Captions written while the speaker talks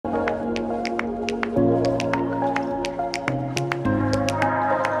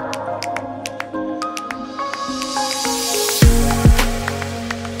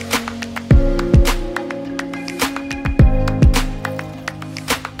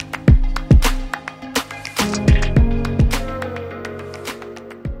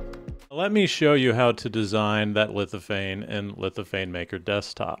Let me show you how to design that lithophane in Lithophane Maker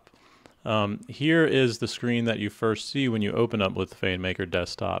Desktop. Here is the screen that you first see when you open up Lithophane Maker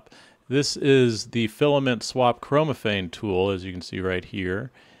Desktop. This is the filament swap chromophane tool, as you can see right here,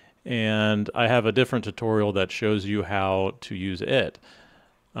 and I have a different tutorial that shows you how to use it.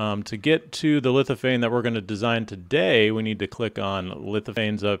 To get to the lithophane that we're going to design today, we need to click on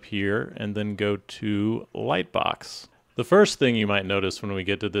Lithophanes up here and then go to Lightbox. The first thing you might notice when we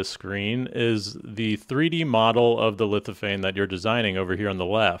get to this screen is the 3D model of the lithophane that you're designing over here on the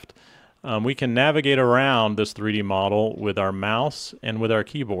left. We can navigate around this 3D model with our mouse and with our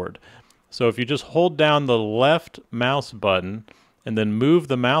keyboard. So if you just hold down the left mouse button and then move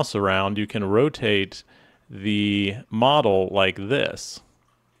the mouse around, you can rotate the model like this.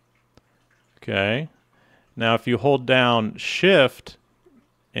 Okay. Now if you hold down Shift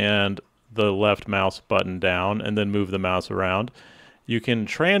and the left mouse button down and then move the mouse around, you can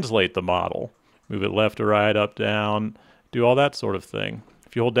translate the model. Move it left to right, up, down, do all that sort of thing.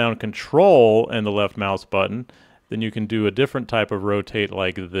 If you hold down Control and the left mouse button, then you can do a different type of rotate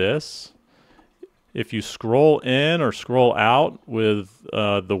like this. If you scroll in or scroll out with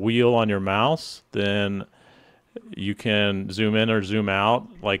the wheel on your mouse, then you can zoom in or zoom out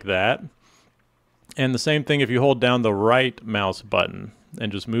like that. And the same thing if you hold down the right mouse button and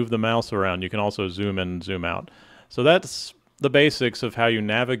just move the mouse around, you can also zoom in and zoom out. So that's the basics of how you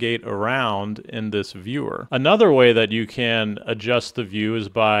navigate around in this viewer. Another way that you can adjust the view is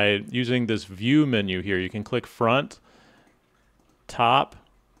by using this view menu here. You can click front, top,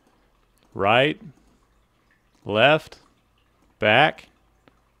 right, left, back,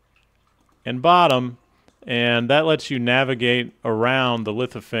 and bottom, and that lets you navigate around the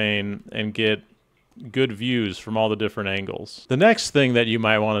lithophane and get good views from all the different angles. The next thing that you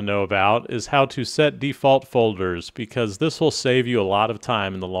might want to know about is how to set default folders, because this will save you a lot of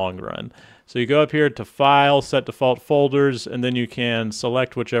time in the long run. So you go up here to File, Set Default Folders, and then you can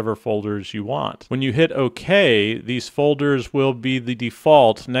select whichever folders you want. When you hit OK, these folders will be the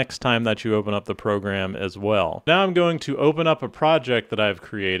default next time that you open up the program as well. Now I'm going to open up a project that I've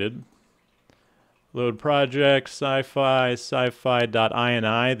created. Load project, sci-fi,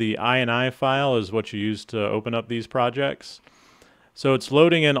 sci-fi.ini. The ini file is what you use to open up these projects. So it's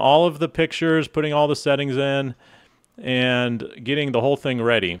loading in all of the pictures, putting all the settings in, and getting the whole thing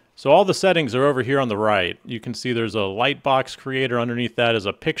ready. So all the settings are over here on the right. You can see there's a lightbox creator. Underneath that is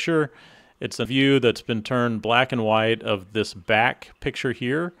a picture. It's a view that's been turned black and white of this back picture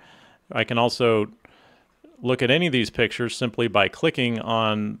here. I can also look at any of these pictures simply by clicking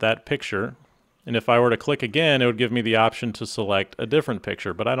on that picture. And if I were to click again, it would give me the option to select a different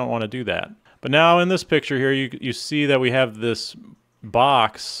picture, but I don't want to do that. But now in this picture here, you see that we have this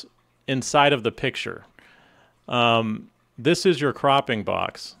box inside of the picture. This is your cropping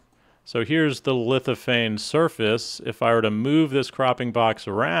box. So here's the lithophane surface. If I were to move this cropping box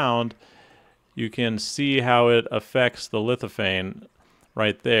around, you can see how it affects the lithophane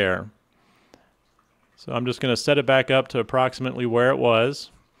right there. So I'm just going to set it back up to approximately where it was.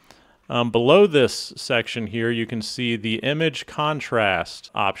 Below this section here, you can see the image contrast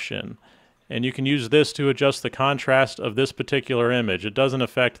option, and you can use this to adjust the contrast of this particular image. It doesn't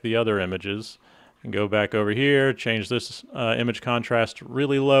affect the other images. You can go back over here, change this image contrast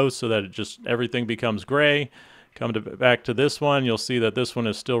really low so that it just everything becomes gray. Come back to this one, you'll see that this one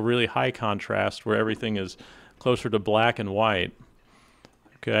is still really high contrast where everything is closer to black and white.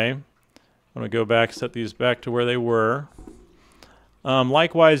 Okay, I'm going to go back, set these back to where they were.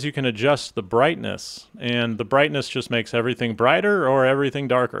 Likewise, you can adjust the brightness, and the brightness just makes everything brighter or everything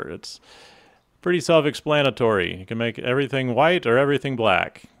darker. It's pretty self-explanatory. You can make everything white or everything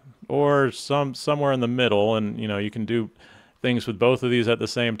black, or somewhere in the middle, and you can do things with both of these at the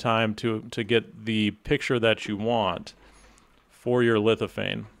same time to get the picture that you want for your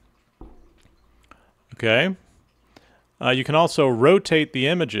lithophane. Okay. You can also rotate the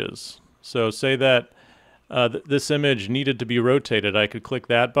images. So say that this image needed to be rotated. I could click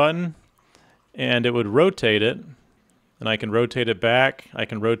that button and it would rotate it, and I can rotate it back, I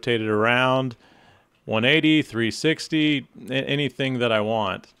can rotate it around 180, 360, anything that I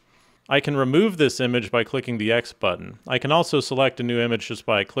want. I can remove this image by clicking the X button. I can also select a new image just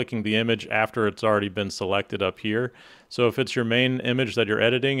by clicking the image after it's already been selected up here. So if it's your main image that you're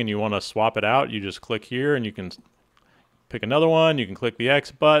editing and you want to swap it out, you just click here and you can pick another one. You can click the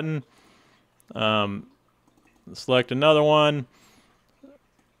X button. Select another one.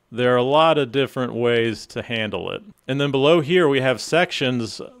 There are a lot of different ways to handle it. And then below here we have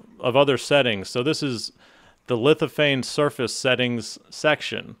sections of other settings. So this is the lithophane surface settings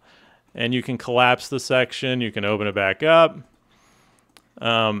section. And you can collapse the section, you can open it back up.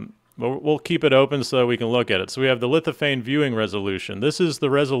 But we'll keep it open so we can look at it. So we have the Lithophane Viewing resolution. This is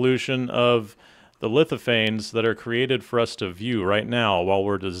the resolution of the lithophanes that are created for us to view right now while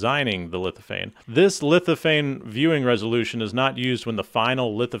we're designing the lithophane. This Lithophane Viewing resolution is not used when the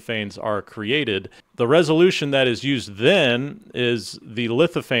final lithophanes are created. The resolution that is used then is the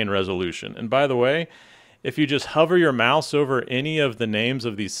Lithophane resolution. And by the way, if you just hover your mouse over any of the names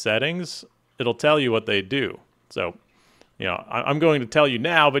of these settings, it'll tell you what they do. So, you know, I'm going to tell you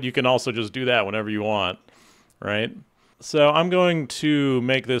now, but you can also just do that whenever you want, right? So I'm going to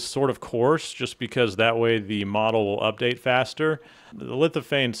make this sort of coarse just because that way the model will update faster. The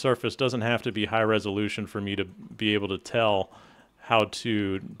lithophane surface doesn't have to be high resolution for me to be able to tell how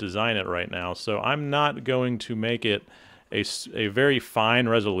to design it right now. So I'm not going to make it a very fine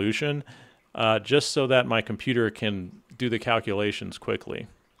resolution just so that my computer can do the calculations quickly.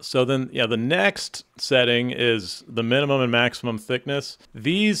 So then, yeah, the next setting is the minimum and maximum thickness.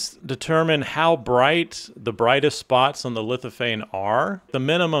 These determine how bright the brightest spots on the lithophane are. The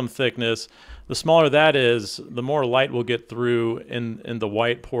minimum thickness, the smaller that is, the more light will get through in the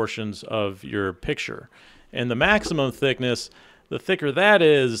white portions of your picture. And the maximum thickness, the thicker that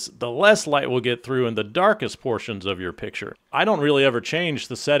is, the less light will get through in the darkest portions of your picture. I don't really ever change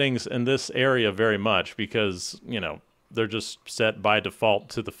the settings in this area very much because, you know, they're just set by default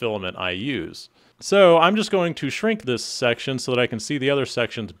to the filament I use. So I'm just going to shrink this section so that I can see the other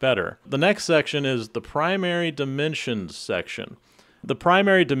sections better. The next section is the primary dimensions section. The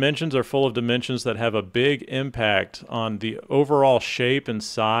primary dimensions are full of dimensions that have a big impact on the overall shape and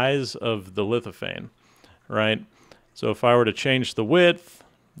size of the lithophane, right? So if I were to change the width,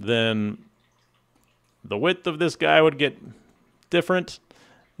 then the width of this guy would get different,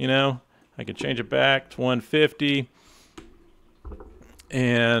 you know? I could change it back to 150.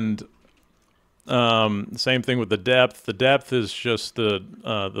 And same thing with the depth. The depth is just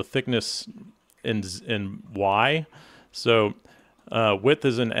the thickness in Y. So width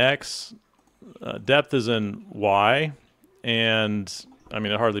is in X, depth is in Y, and I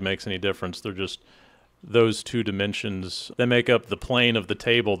mean it hardly makes any difference. They're just those two dimensions that make up the plane of the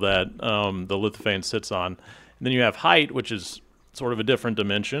table that the lithophane sits on. And then you have height, which is sort of a different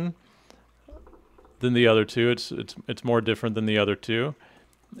dimension than the other two. It's more different than the other two.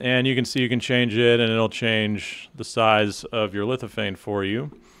 And you can see you can change it and it'll change the size of your lithophane for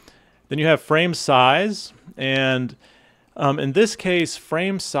you. Then you have frame size, and in this case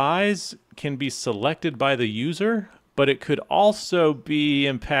frame size can be selected by the user, but it could also be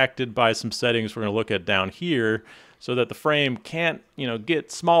impacted by some settings we're going to look at down here so that the frame can't, you know,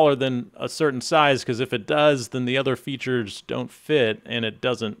 get smaller than a certain size, because if it does then the other features don't fit and it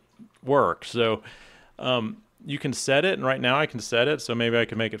doesn't work. So you can set it, and right now I can set it, so maybe I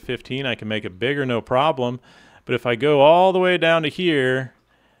can make it 15, I can make it bigger, no problem. But if I go all the way down to here,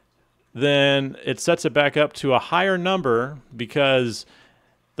 then it sets it back up to a higher number because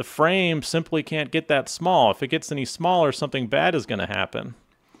the frame simply can't get that small. If it gets any smaller, something bad is going to happen.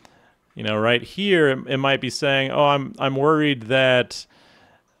 You know, right here it might be saying, oh, I'm worried that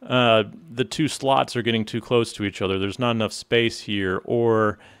the two slots are getting too close to each other. There's not enough space here,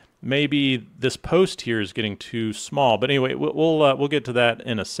 or maybe this post here is getting too small. But anyway, we'll get to that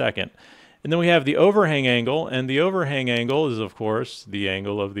in a second. And then we have the overhang angle, and the overhang angle is, of course, the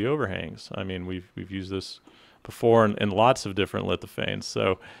angle of the overhangs. I mean, we've used this before in lots of different lithophanes.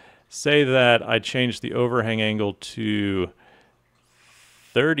 So say that I change the overhang angle to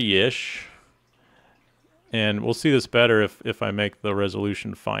 30-ish, and we'll see this better if I make the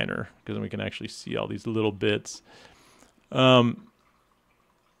resolution finer, because then we can actually see all these little bits.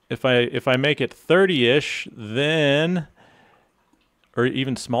 If I make it 30-ish, then, or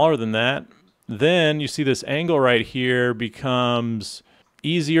even smaller than that, then you see this angle right here becomes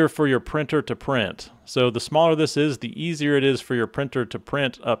easier for your printer to print. So the smaller this is, the easier it is for your printer to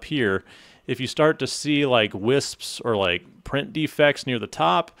print up here. If you start to see like wisps or like print defects near the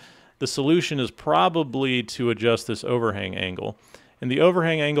top, the solution is probably to adjust this overhang angle. And the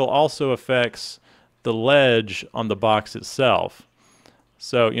overhang angle also affects the ledge on the box itself.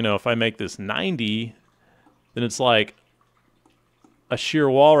 So, you know, if I make this 90, then it's like a sheer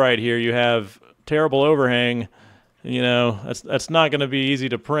wall right here. You have terrible overhang. You know, that's not going to be easy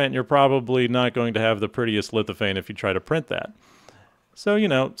to print. You're probably not going to have the prettiest lithophane if you try to print that. So, you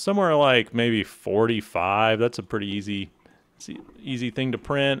know, somewhere like maybe 45, that's a pretty easy thing to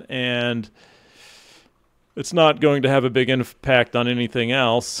print, and it's not going to have a big impact on anything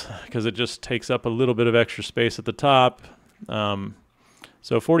else because it just takes up a little bit of extra space at the top.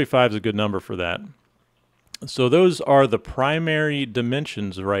 So 45 is a good number for that. So those are the primary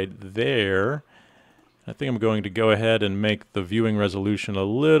dimensions right there. I think I'm going to go ahead and make the viewing resolution a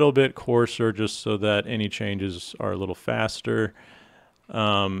little bit coarser just so that any changes are a little faster.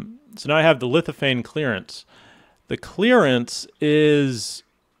 So now I have the lithophane clearance. The clearance is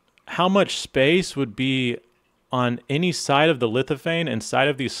how much space would be on any side of the lithophane inside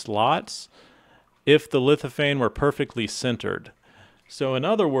of these slots if the lithophane were perfectly centered. So in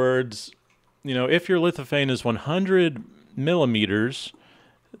other words, you know, if your lithophane is 100 millimeters,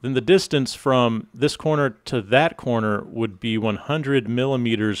 then the distance from this corner to that corner would be 100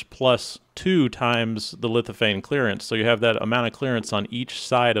 millimeters plus 2 times the lithophane clearance. So you have that amount of clearance on each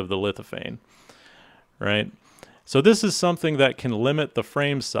side of the lithophane, right? So this is something that can limit the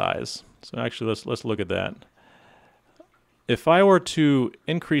frame size. So actually, let's look at that. If I were to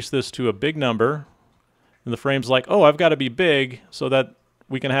increase this to a big number, and the frame's like, oh, I've got to be big so that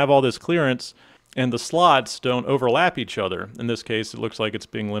we can have all this clearance, and the slots don't overlap each other. In this case, it looks like it's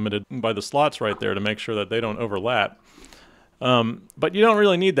being limited by the slots right there to make sure that they don't overlap. But you don't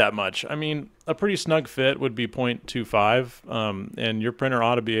really need that much. I mean, a pretty snug fit would be 0.25, and your printer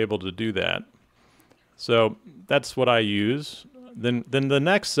ought to be able to do that. So that's what I use. Then the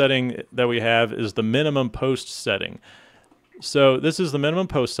next setting that we have is the minimum post setting. So this is the minimum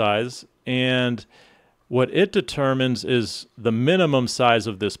post size, and what it determines is the minimum size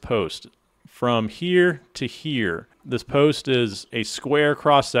of this post. From here to here, this post is a square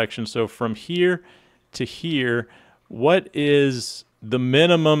cross section. So from here to here, what is the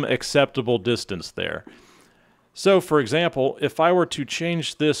minimum acceptable distance there? So for example, if I were to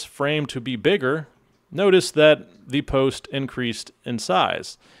change this frame to be bigger, notice that the post increased in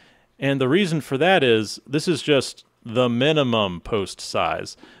size. And the reason for that is this is just the minimum post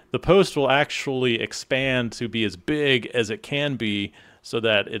size. The post will actually expand to be as big as it can be so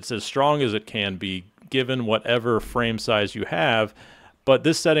that it's as strong as it can be given whatever frame size you have. But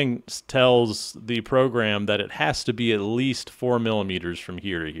this setting tells the program that it has to be at least 4 millimeters from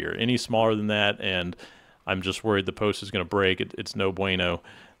here to here. Any smaller than that, and I'm just worried the post is going to break. It's no bueno.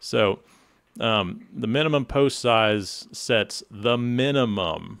 So the minimum post size sets the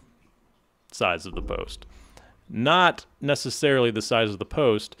minimum size of the post. Not necessarily the size of the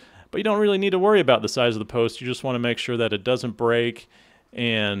post, but you don't really need to worry about the size of the post. You just want to make sure that it doesn't break,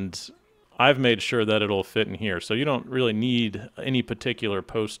 and I've made sure that it'll fit in here. So you don't really need any particular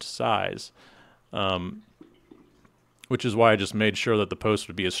post size, which is why I just made sure that the post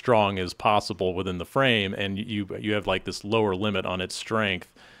would be as strong as possible within the frame, and you have like this lower limit on its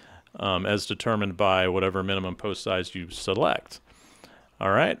strength as determined by whatever minimum post size you select. All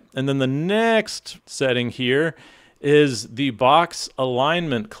right, and then the next setting here is the box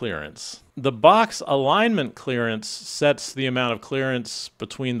alignment clearance. The box alignment clearance sets the amount of clearance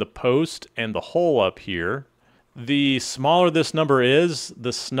between the post and the hole up here. The smaller this number is,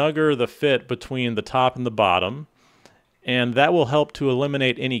 the snugger the fit between the top and the bottom, and that will help to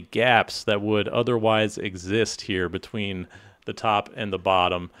eliminate any gaps that would otherwise exist here between the top and the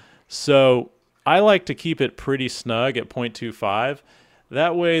bottom. So I like to keep it pretty snug at 0.25.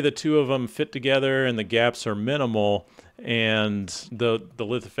 That way the two of them fit together and the gaps are minimal, and the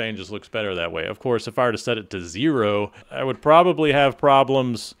lithophane just looks better that way. Of course, if I were to set it to 0, I would probably have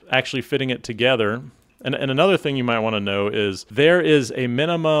problems actually fitting it together. And another thing you might want to know is there is a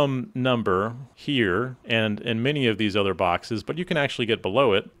minimum number here and in many of these other boxes, but you can actually get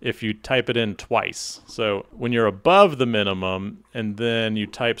below it if you type it in twice. So when you're above the minimum and then you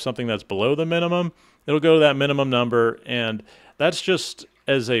type something that's below the minimum, it'll go to that minimum number, and that's just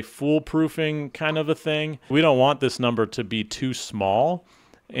as a foolproofing kind of a thing. We don't want this number to be too small,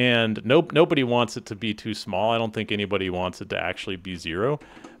 and nobody wants it to be too small. I don't think anybody wants it to actually be 0.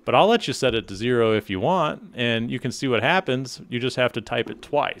 But I'll let you set it to 0 if you want, and you can see what happens. You just have to type it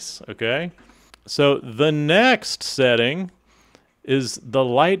twice, okay? So the next setting is the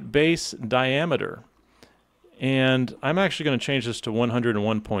light base diameter. And I'm actually going to change this to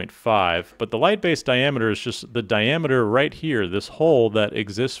 101.5, but the light base diameter is just the diameter right here, this hole that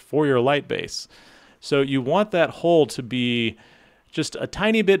exists for your light base. So you want that hole to be just a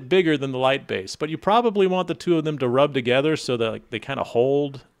tiny bit bigger than the light base, but you probably want the two of them to rub together so that like, they kind of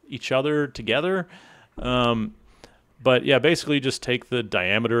hold each other together. But yeah, basically just take the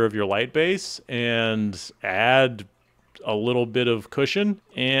diameter of your light base and add a little bit of cushion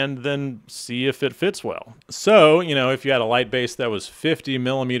and then see if it fits well. So, you know, if you had a light base that was 50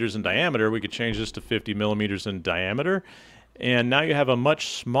 millimeters in diameter, we could change this to 50 millimeters in diameter. And now you have a much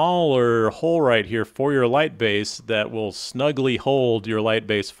smaller hole right here for your light base that will snugly hold your light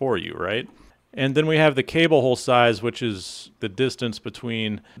base for you, right? And then we have the cable hole size, which is the distance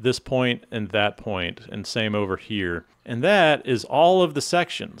between this point and that point, and same over here. And that is all of the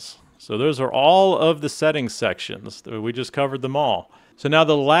sections. So those are all of the settings sections. We just covered them all. So now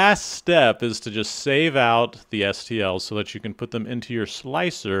the last step is to just save out the STLs so that you can put them into your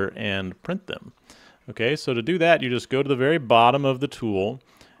slicer and print them. Okay, so to do that, you just go to the very bottom of the tool.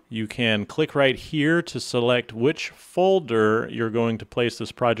 You can click right here to select which folder you're going to place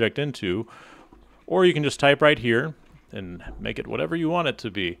this project into, or you can just type right here and make it whatever you want it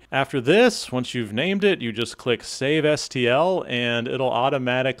to be. After this, once you've named it, you just click Save STL, and it'll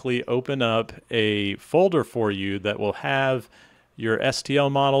automatically open up a folder for you that will have your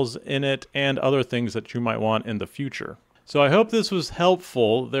STL models in it and other things that you might want in the future. So I hope this was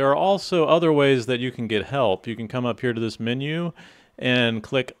helpful. There are also other ways that you can get help. You can come up here to this menu and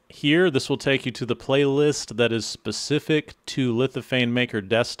click here. This will take you to the playlist that is specific to Lithophane Maker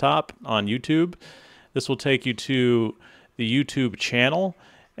Desktop on YouTube. This will take you to the YouTube channel,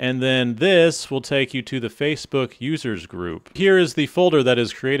 and then this will take you to the Facebook users group. Here is the folder that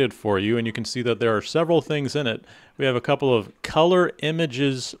is created for you, and you can see that there are several things in it. We have a couple of color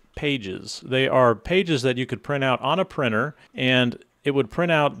images pages. They are pages that you could print out on a printer, and it would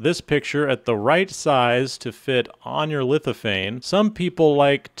print out this picture at the right size to fit on your lithophane. Some people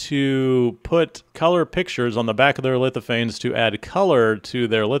like to put color pictures on the back of their lithophanes to add color to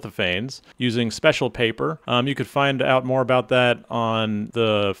their lithophanes using special paper. You could find out more about that on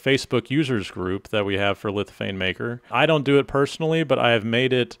the Facebook users group that we have for Lithophane Maker. I don't do it personally, but I have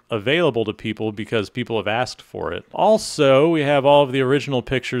made it available to people because people have asked for it. Also, we have all of the original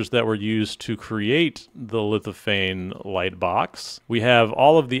pictures that were used to create the Lithophane light box. We have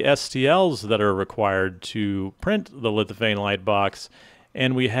all of the STLs that are required to print the Lithophane light box,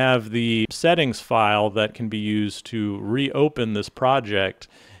 and we have the settings file that can be used to reopen this project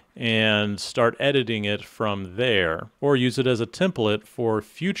and start editing it from there, or use it as a template for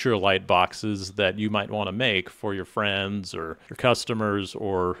future light boxes that you might want to make for your friends or your customers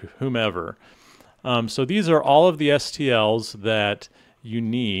or whomever. So these are all of the STLs that you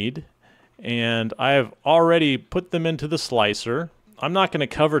need, and I have already put them into the slicer. I'm not going to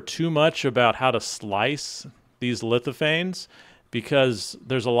cover too much about how to slice these lithophanes because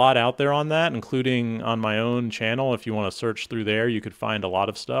there's a lot out there on that, including on my own channel. If you want to search through there, you could find a lot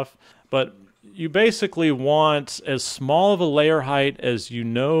of stuff. But you basically want as small of a layer height as you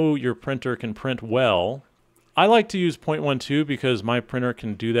know your printer can print well. I like to use 0.12 because my printer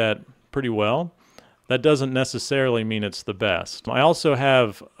can do that pretty well. That doesn't necessarily mean it's the best. I also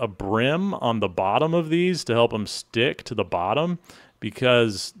have a brim on the bottom of these to help them stick to the bottom,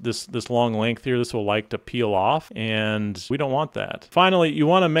 because this long length here, this will like to peel off, and we don't want that. Finally, you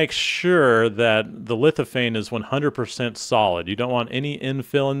want to make sure that the lithophane is 100% solid. You don't want any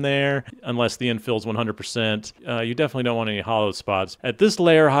infill in there unless the infill is 100%. You definitely don't want any hollow spots. At this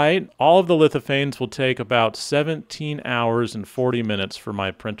layer height, all of the lithophanes will take about 17 hours and 40 minutes for my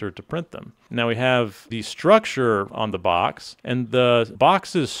printer to print them. Now we have the structure on the box, and the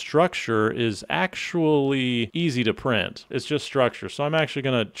box's structure is actually easy to print. It's just structure. So I'm actually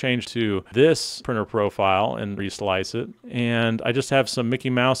going to change to this printer profile and reslice it. And I just have some Mickey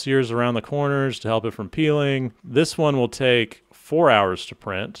Mouse ears around the corners to help it from peeling. This one will take 4 hours to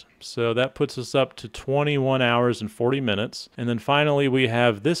print. So that puts us up to 21 hours and 40 minutes. And then finally we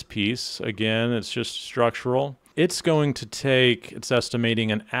have this piece. Again, it's just structural. It's going to take, it's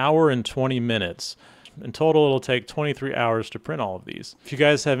estimating, 1 hour and 20 minutes. In total, it'll take 23 hours to print all of these. If you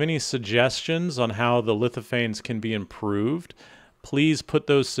guys have any suggestions on how the lithophanes can be improved, please put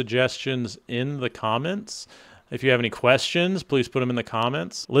those suggestions in the comments. If you have any questions, please put them in the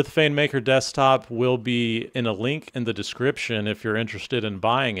comments. Lithophane Maker Desktop will be in a link in the description if you're interested in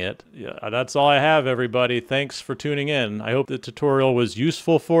buying it. Yeah, that's all I have, everybody. Thanks for tuning in. I hope the tutorial was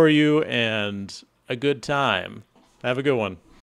useful for you and a good time. Have a good one.